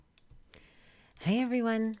Hi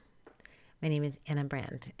everyone, my name is Anna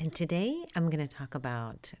Brandt, and today I'm going to talk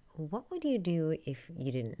about what would you do if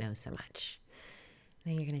you didn't know so much.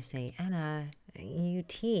 Now you're going to say, Anna, you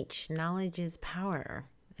teach, knowledge is power.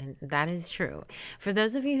 And that is true. For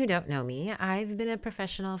those of you who don't know me, I've been a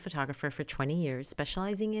professional photographer for 20 years,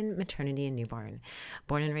 specializing in maternity and newborn.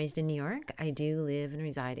 Born and raised in New York, I do live and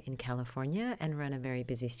reside in California and run a very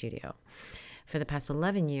busy studio. For the past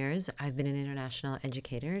 11 years, I've been an international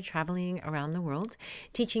educator, traveling around the world,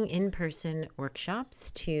 teaching in person workshops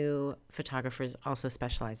to photographers also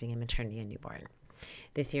specializing in maternity and newborn.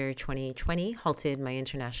 This year, 2020, halted my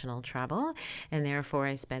international travel, and therefore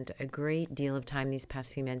I spent a great deal of time these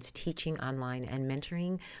past few months teaching online and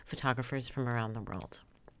mentoring photographers from around the world.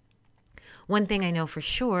 One thing I know for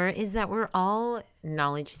sure is that we're all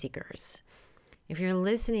knowledge seekers. If you're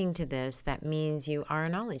listening to this, that means you are a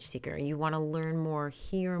knowledge seeker. You want to learn more,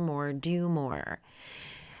 hear more, do more.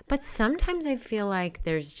 But sometimes I feel like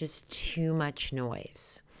there's just too much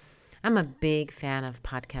noise. I'm a big fan of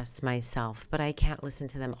podcasts myself, but I can't listen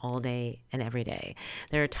to them all day and every day.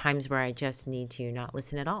 There are times where I just need to not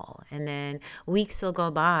listen at all. And then weeks will go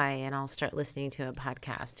by and I'll start listening to a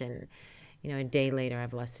podcast, and a day later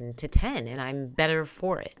I've listened to 10 and I'm better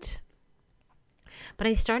for it. But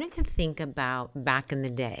I started to think about back in the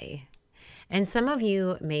day. And some of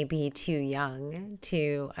you may be too young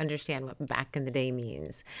to understand what back in the day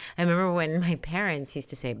means. I remember when my parents used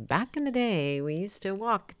to say, back in the day, we used to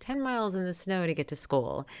walk 10 miles in the snow to get to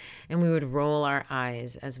school. And we would roll our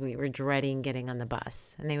eyes as we were dreading getting on the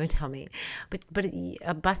bus. And they would tell me, but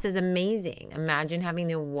a bus is amazing. Imagine having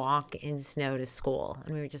to walk in snow to school.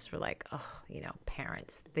 And we were like, oh,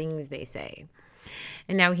 parents, things they say.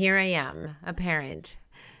 And now here I am, a parent,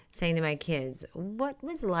 saying to my kids, what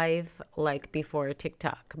was life like before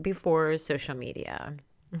TikTok, before social media?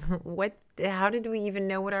 How did we even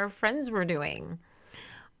know what our friends were doing?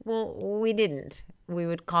 Well, we didn't. We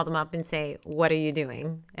would call them up and say, what are you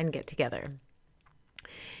doing? And get together.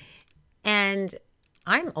 And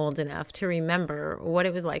I'm old enough to remember what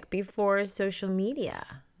it was like before social media.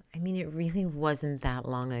 I mean, it really wasn't that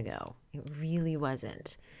long ago. It really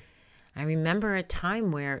wasn't. I remember a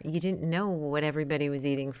time where you didn't know what everybody was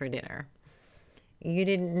eating for dinner. You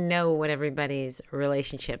didn't know what everybody's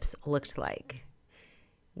relationships looked like.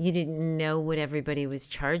 You didn't know what everybody was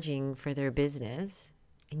charging for their business.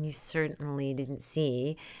 And you certainly didn't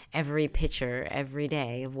see every picture every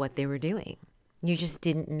day of what they were doing. You just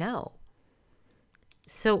didn't know.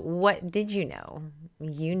 So what did you know?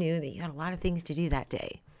 You knew that you had a lot of things to do that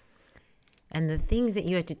day. And the things that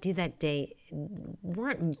you had to do that day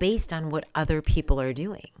weren't based on what other people are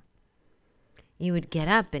doing. You would get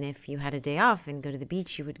up, and if you had a day off and go to the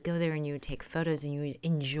beach, you would go there and you would take photos and you would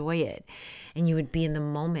enjoy it. And you would be in the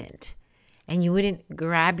moment. And you wouldn't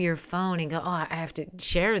grab your phone and go, oh, I have to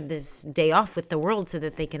share this day off with the world so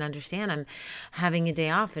that they can understand I'm having a day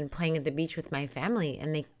off and playing at the beach with my family.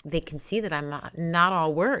 And they can see that I'm not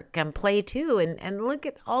all work. I'm play too. And look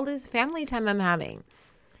at all this family time I'm having.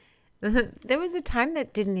 There was a time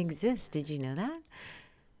that didn't exist. Did you know that?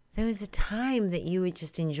 There was a time that you would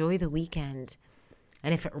just enjoy the weekend.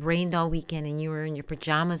 And if it rained all weekend and you were in your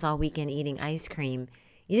pajamas all weekend eating ice cream,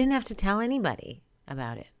 you didn't have to tell anybody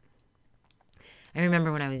about it. I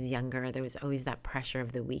remember when I was younger, there was always that pressure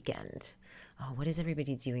of the weekend. Oh, what is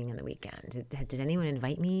everybody doing on the weekend? Did anyone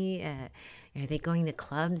invite me? Are they going to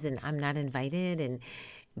clubs and I'm not invited? And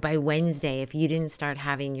by Wednesday, if you didn't start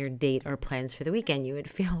having your date or plans for the weekend, you would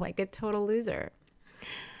feel like a total loser.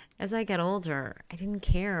 As I got older, I didn't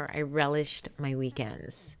care. I relished my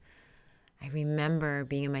weekends. I remember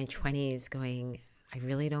being in my 20s going, I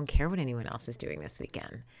really don't care what anyone else is doing this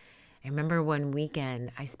weekend. I remember one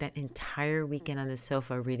weekend, I spent an entire weekend on the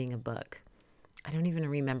sofa reading a book. I don't even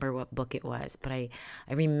remember what book it was, but I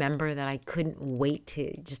remember that I couldn't wait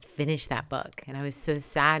to just finish that book. And I was so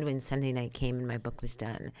sad when Sunday night came and my book was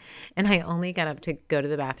done. And I only got up to go to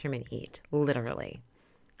the bathroom and eat, literally.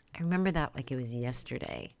 I remember that like it was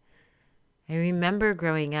yesterday. I remember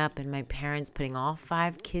growing up and my parents putting all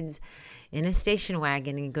 5 kids in a station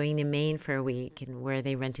wagon and going to Maine for a week, and where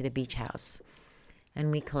they rented a beach house. And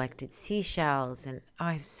we collected seashells, and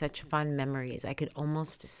I have such fond memories. I could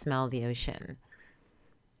almost smell the ocean.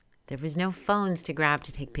 There was no phones to grab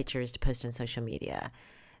to take pictures to post on social media.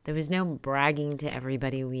 There was no bragging to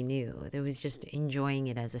everybody we knew. There was just enjoying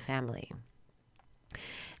it as a family.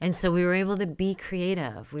 And so we were able to be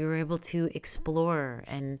creative. We were able to explore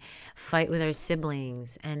and fight with our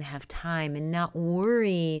siblings and have time and not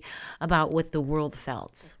worry about what the world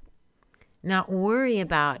felt. Not worry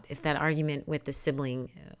about if that argument with the sibling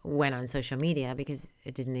went on social media, because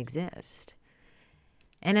it didn't exist.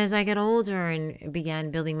 And as I got older and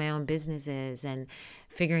began building my own businesses and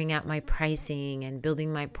figuring out my pricing and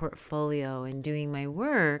building my portfolio and doing my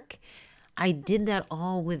work, I did that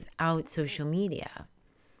all without social media.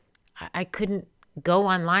 I couldn't go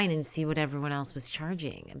online and see what everyone else was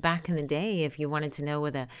charging. Back in the day, if you wanted to know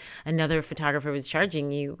what another photographer was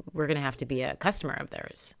charging, you were going to have to be a customer of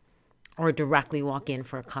theirs or directly walk in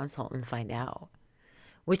for a consult and find out,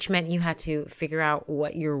 which meant you had to figure out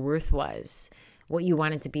what your worth was, what you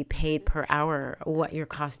wanted to be paid per hour, what your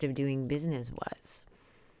cost of doing business was.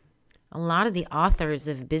 A lot of the authors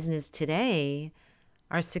of business today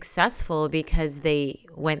are successful because they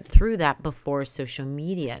went through that before social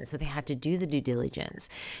media. And so they had to do the due diligence,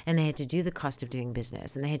 and they had to do the cost of doing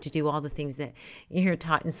business, and they had to do all the things that you're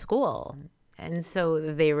taught in school. And so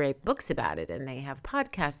they write books about it, and they have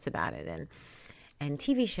podcasts about it, and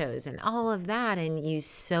TV shows and all of that, and you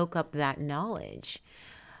soak up that knowledge.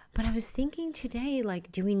 But I was thinking today,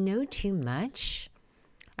 like, do we know too much?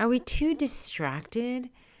 Are we too distracted?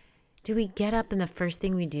 Do we get up and the first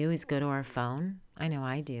thing we do is go to our phone? I know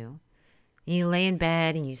I do. You lay in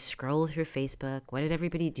bed and you scroll through Facebook. What did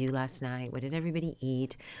everybody do last night? What did everybody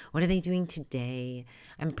eat? What are they doing today?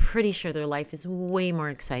 I'm pretty sure their life is way more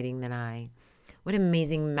exciting than I. What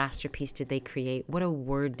amazing masterpiece did they create? What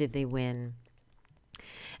award did they win?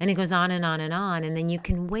 And it goes on and on and on. And then you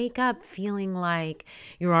can wake up feeling like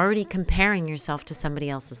you're already comparing yourself to somebody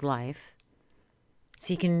else's life.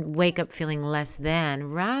 So you can wake up feeling less than,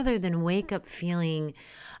 rather than wake up feeling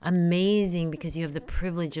amazing because you have the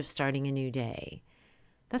privilege of starting a new day.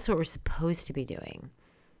 That's what we're supposed to be doing.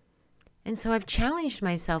 And so I've challenged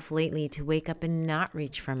myself lately to wake up and not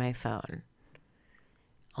reach for my phone,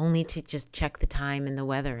 only to just check the time and the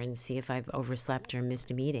weather and see if I've overslept or missed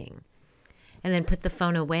a meeting. And then put the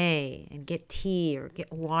phone away and get tea or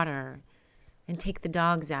get water and take the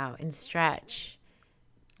dogs out and stretch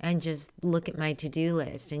and just look at my to-do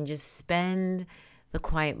list and just spend the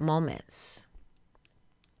quiet moments.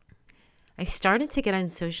 I started to get on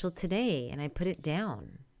social today and I put it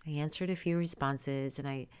down. I answered a few responses and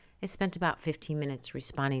I spent about 15 minutes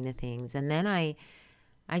responding to things. And then I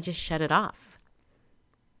just shut it off.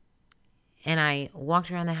 And I walked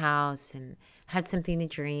around the house and had something to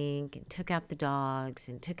drink and took out the dogs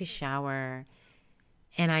and took a shower.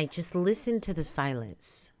 And I just listened to the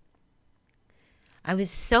silence. I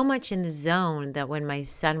was so much in the zone that when my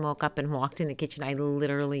son woke up and walked in the kitchen, I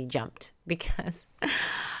literally jumped because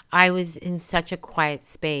I was in such a quiet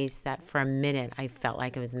space that for a minute I felt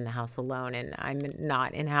like I was in the house alone, and I'm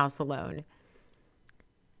not in house alone.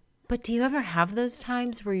 But do you ever have those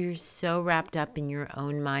times where you're so wrapped up in your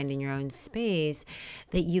own mind and your own space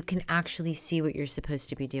that you can actually see what you're supposed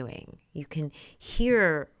to be doing? You can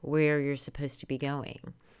hear where you're supposed to be going.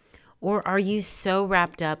 Or are you so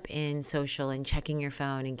wrapped up in social and checking your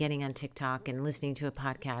phone and getting on TikTok and listening to a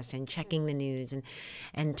podcast and checking the news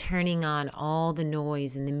and turning on all the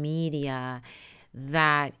noise in the media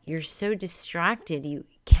that you're so distracted you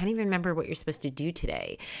can't even remember what you're supposed to do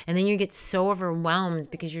today? And then you get so overwhelmed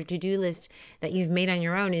because your to-do list that you've made on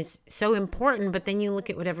your own is so important, but then you look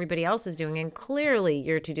at what everybody else is doing and clearly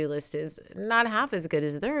your to-do list is not half as good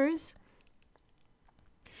as theirs.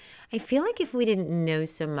 I feel like if we didn't know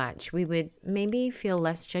so much, we would maybe feel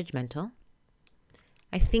less judgmental.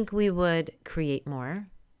 I think we would create more.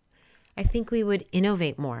 I think we would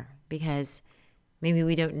innovate more because maybe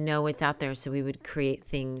we don't know what's out there, so we would create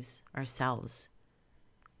things ourselves.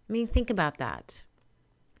 I mean, think about that.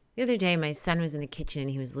 The other day, my son was in the kitchen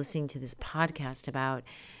and he was listening to this podcast about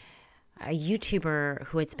a YouTuber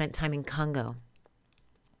who had spent time in Congo.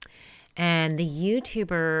 And the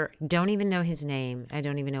YouTuber, don't even know his name. I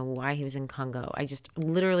don't even know why he was in Congo. I just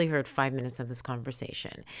literally heard 5 minutes of this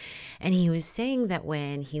conversation. And he was saying that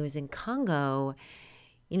when he was in Congo,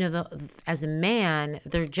 you know, as a man,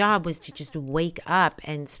 their job was to just wake up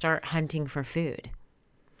and start hunting for food.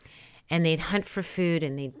 And they'd hunt for food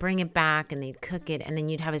and they'd bring it back and they'd cook it. And then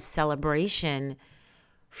you'd have a celebration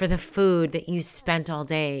for the food that you spent all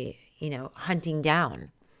day, you know, hunting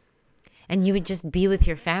down. And you would just be with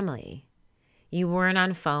your family. You weren't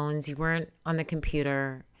on phones. You weren't on the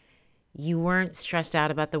computer. You weren't stressed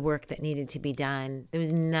out about the work that needed to be done. There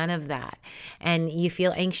was none of that. And you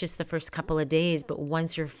feel anxious the first couple of days, but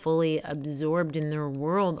once you're fully absorbed in their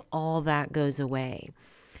world, all that goes away.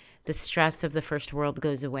 The stress of the first world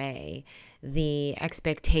goes away. The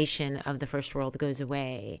expectation of the first world goes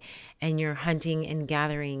away. And you're hunting and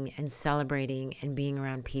gathering and celebrating and being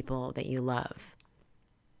around people that you love.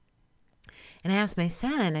 And I asked my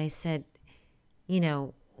son, I said, you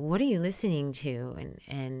know, what are you listening to?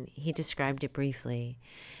 And he described it briefly.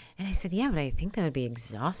 And I said, yeah, but I think that would be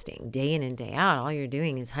exhausting day in and day out. All you're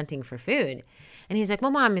doing is hunting for food. And he's like,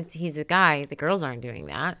 well, Mom, he's a guy. The girls aren't doing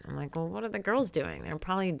that. I'm like, well, what are the girls doing? They're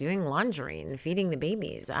probably doing laundry and feeding the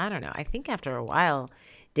babies. I don't know. I think after a while,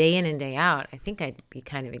 day in and day out, I think I'd be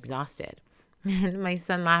kind of exhausted. And my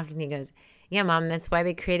son laughed and he goes, yeah, Mom, that's why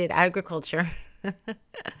they created agriculture.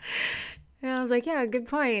 And I was like, yeah, good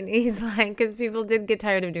point. He's like, because people did get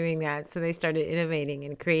tired of doing that. So they started innovating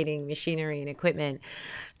and creating machinery and equipment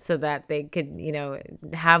so that they could,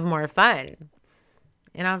 have more fun.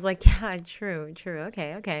 And I was like, yeah, true.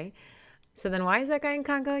 Okay. So then why is that guy in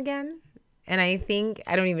Congo again? And I think,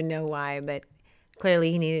 I don't even know why, but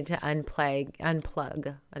clearly he needed to unplug, and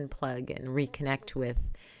reconnect with,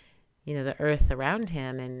 the earth around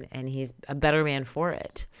him. And he's a better man for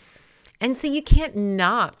it. And so you can't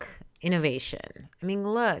knock innovation. I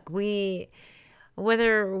mean, look,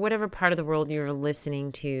 whatever part of the world you're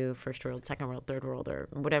listening to, first world, second world, third world, or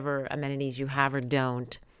whatever amenities you have or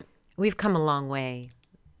don't, we've come a long way,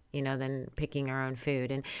 than picking our own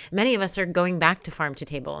food. And many of us are going back to farm to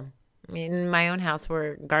table. In my own house,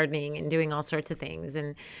 we're gardening and doing all sorts of things.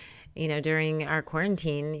 And, during our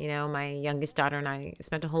quarantine, my youngest daughter and I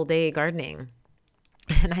spent a whole day gardening.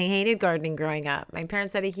 And I hated gardening growing up. My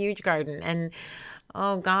parents had a huge garden. And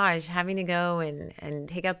oh gosh, having to go and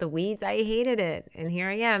take out the weeds, I hated it. And here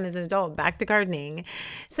I am as an adult, back to gardening.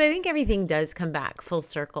 So I think everything does come back full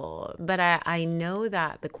circle. But I know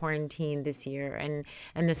that the quarantine this year and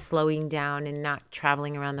the slowing down and not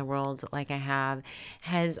traveling around the world like I have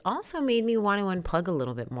has also made me want to unplug a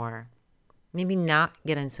little bit more. Maybe not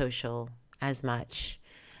get on social as much.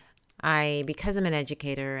 Because I'm an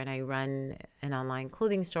educator and I run an online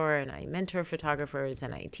clothing store and I mentor photographers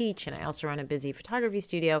and I teach and I also run a busy photography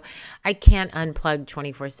studio, I can't unplug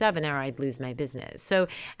 24/7 or I'd lose my business. So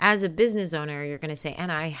as a business owner, you're going to say,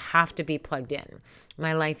 Anna, I have to be plugged in.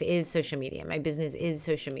 My life is social media. My business is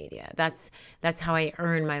social media. That's how I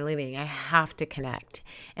earn my living. I have to connect.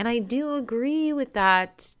 And I do agree with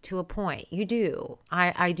that to a point. You do.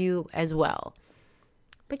 I do as well.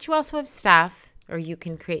 But you also have staff, or you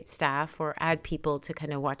can create staff or add people to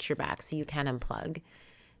kind of watch your back so you can unplug.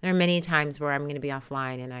 There are many times where I'm going to be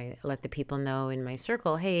offline and I let the people know in my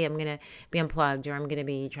circle, hey, I'm going to be unplugged or I'm going to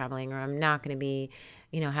be traveling or I'm not going to be,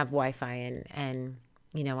 have Wi-Fi and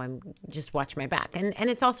I'm just watch my back. And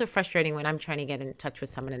it's also frustrating when I'm trying to get in touch with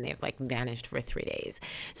someone and they've vanished for 3 days.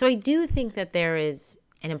 So I do think that there is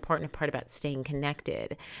an important part about staying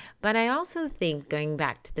connected. But I also think, going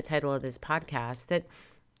back to the title of this podcast, that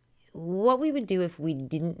what we would do if we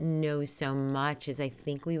didn't know so much is I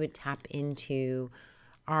think we would tap into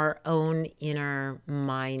our own inner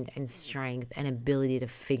mind and strength and ability to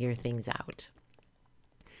figure things out.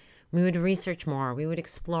 We would research more. We would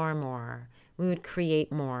explore more. We would create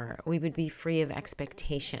more. We would be free of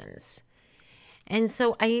expectations. And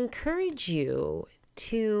so I encourage you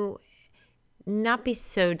to not be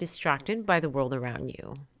so distracted by the world around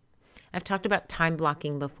you. I've talked about time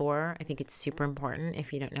blocking before. I think it's super important.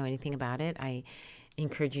 If you don't know anything about it, I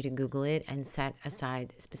encourage you to Google it and set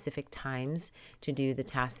aside specific times to do the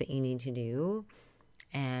tasks that you need to do.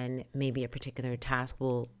 And maybe a particular task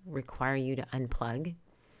will require you to unplug.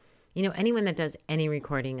 Anyone that does any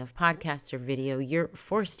recording of podcasts or video, you're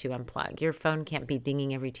forced to unplug. Your phone can't be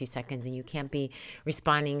dinging every 2 seconds and you can't be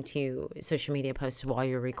responding to social media posts while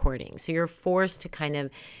you're recording. So you're forced to kind of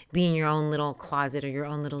be in your own little closet or your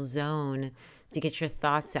own little zone to get your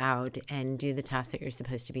thoughts out and do the tasks that you're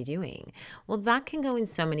supposed to be doing. Well, that can go in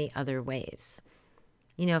so many other ways.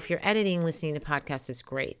 If you're editing, listening to podcasts is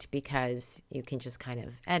great because you can just kind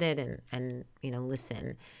of edit and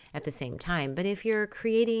listen at the same time. But if you're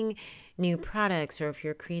creating new products or if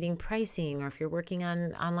you're creating pricing or if you're working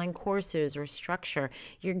on online courses or structure,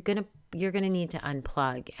 you're going to need to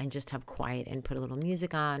unplug and just have quiet and put a little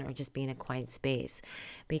music on or just be in a quiet space.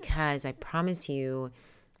 Because I promise you,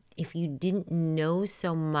 if you didn't know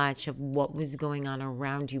so much of what was going on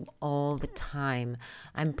around you all the time,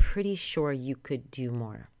 I'm pretty sure you could do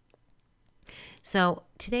more. So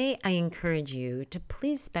today I encourage you to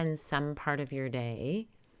please spend some part of your day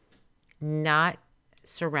not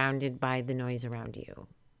surrounded by the noise around you.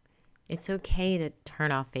 It's okay to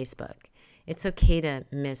turn off Facebook. It's okay to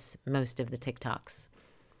miss most of the TikToks.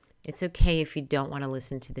 It's okay if you don't want to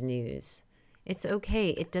listen to the news. It's okay.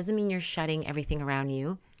 It doesn't mean you're shutting everything around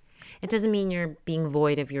you. It doesn't mean you're being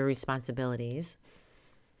void of your responsibilities.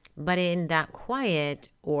 But in that quiet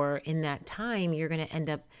or in that time, you're going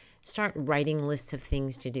to start writing lists of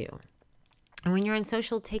things to do. And when you're on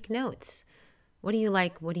social, take notes. What do you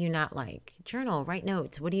like? What do you not like? Journal, write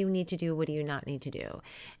notes. What do you need to do? What do you not need to do?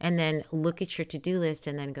 And then look at your to-do list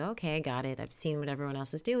and then go, okay, I got it. I've seen what everyone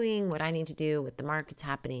else is doing, what I need to do, what the market's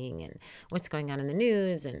happening and what's going on in the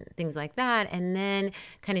news and things like that. And then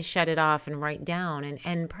kind of shut it off and write down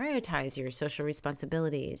and prioritize your social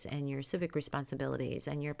responsibilities and your civic responsibilities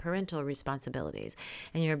and your parental responsibilities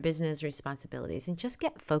and your business responsibilities and just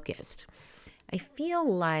get focused. I feel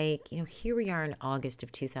like, here we are in August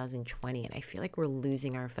of 2020, and I feel like we're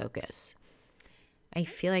losing our focus. I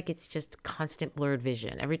feel like it's just constant blurred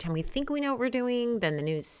vision. Every time we think we know what we're doing, then the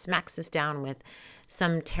news smacks us down with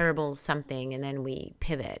some terrible something, and then we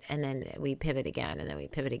pivot, and then we pivot again, and then we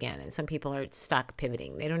pivot again. And some people are stuck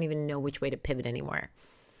pivoting. They don't even know which way to pivot anymore.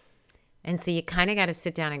 And so you kind of got to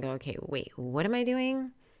sit down and go, okay, wait, what am I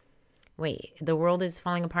doing? Wait, the world is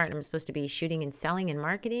falling apart and I'm supposed to be shooting and selling and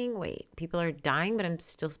marketing? Wait, people are dying, but I'm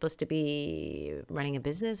still supposed to be running a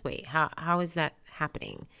business? Wait, how is that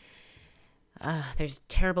happening? There's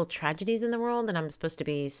terrible tragedies in the world and I'm supposed to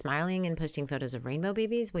be smiling and posting photos of rainbow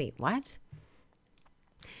babies? Wait, what?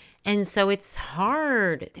 And so it's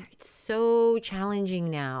hard. It's so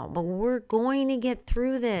challenging now, but we're going to get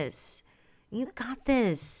through this. You got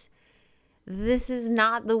this. This is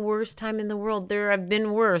not the worst time in the world. There have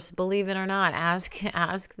been worse, believe it or not. Ask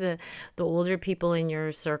the older people in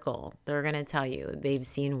your circle. They're going to tell you they've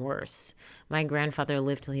seen worse. My grandfather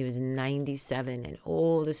lived till he was 97,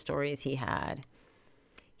 and the stories he had.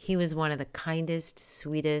 He was one of the kindest,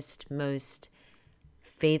 sweetest, most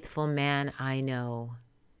faithful man I know,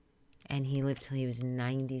 and he lived till he was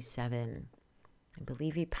 97. I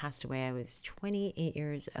believe he passed away. I was 28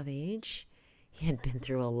 years of age. He had been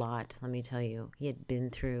through a lot, let me tell you. He had been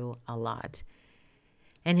through a lot.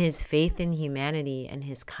 And his faith in humanity and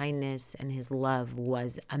his kindness and his love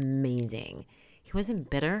was amazing. He wasn't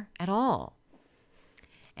bitter at all.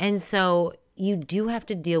 And so you do have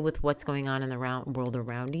to deal with what's going on in the world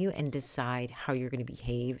around you and decide how you're going to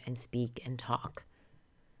behave and speak and talk.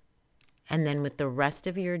 And then with the rest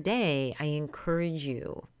of your day, I encourage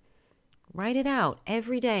you, write it out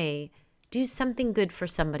every day. Do something good for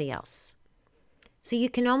somebody else. So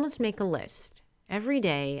you can almost make a list. Every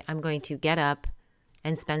day, I'm going to get up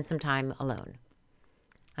and spend some time alone.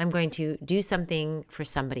 I'm going to do something for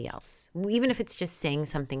somebody else, even if it's just saying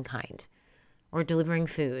something kind, or delivering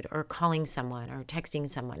food, or calling someone, or texting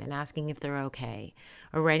someone and asking if they're okay,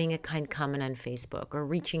 or writing a kind comment on Facebook, or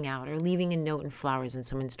reaching out, or leaving a note and flowers on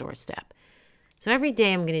someone's doorstep. So every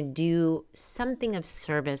day, I'm going to do something of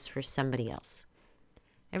service for somebody else.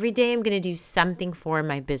 Every day, I'm going to do something for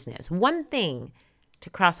my business. One thing to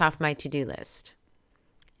cross off my to-do list.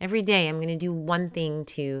 Every day I'm going to do one thing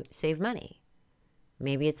to save money.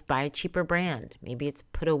 Maybe it's buy a cheaper brand. Maybe it's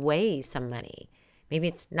put away some money. Maybe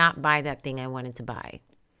it's not buy that thing I wanted to buy.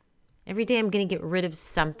 Every day I'm going to get rid of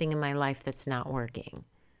something in my life that's not working.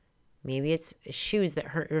 Maybe it's shoes that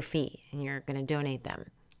hurt your feet and you're going to donate them.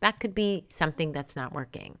 That could be something that's not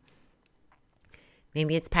working.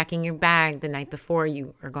 Maybe it's packing your bag the night before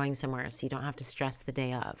you are going somewhere so you don't have to stress the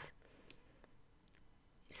day of.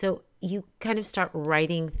 So you kind of start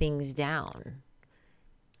writing things down.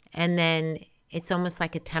 And then it's almost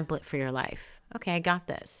like a template for your life. Okay, I got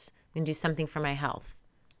this. I'm going to do something for my health.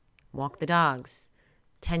 Walk the dogs.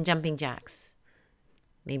 10 jumping jacks.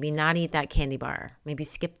 Maybe not eat that candy bar. Maybe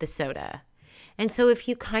skip the soda. And so if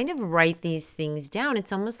you kind of write these things down,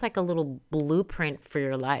 it's almost like a little blueprint for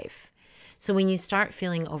your life. So when you start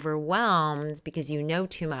feeling overwhelmed because you know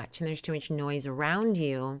too much and there's too much noise around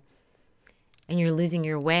you, and you're losing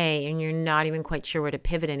your way and you're not even quite sure where to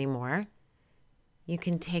pivot anymore, you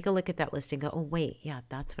can take a look at that list and go, oh, wait, yeah,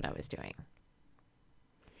 that's what I was doing.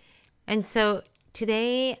 And so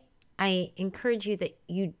today, I encourage you that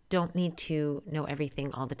you don't need to know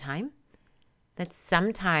everything all the time, that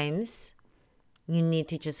sometimes you need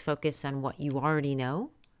to just focus on what you already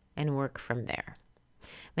know and work from there.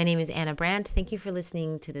 My name is Anna Brandt. Thank you for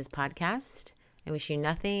listening to this podcast. I wish you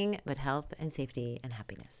nothing but health and safety and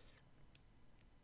happiness.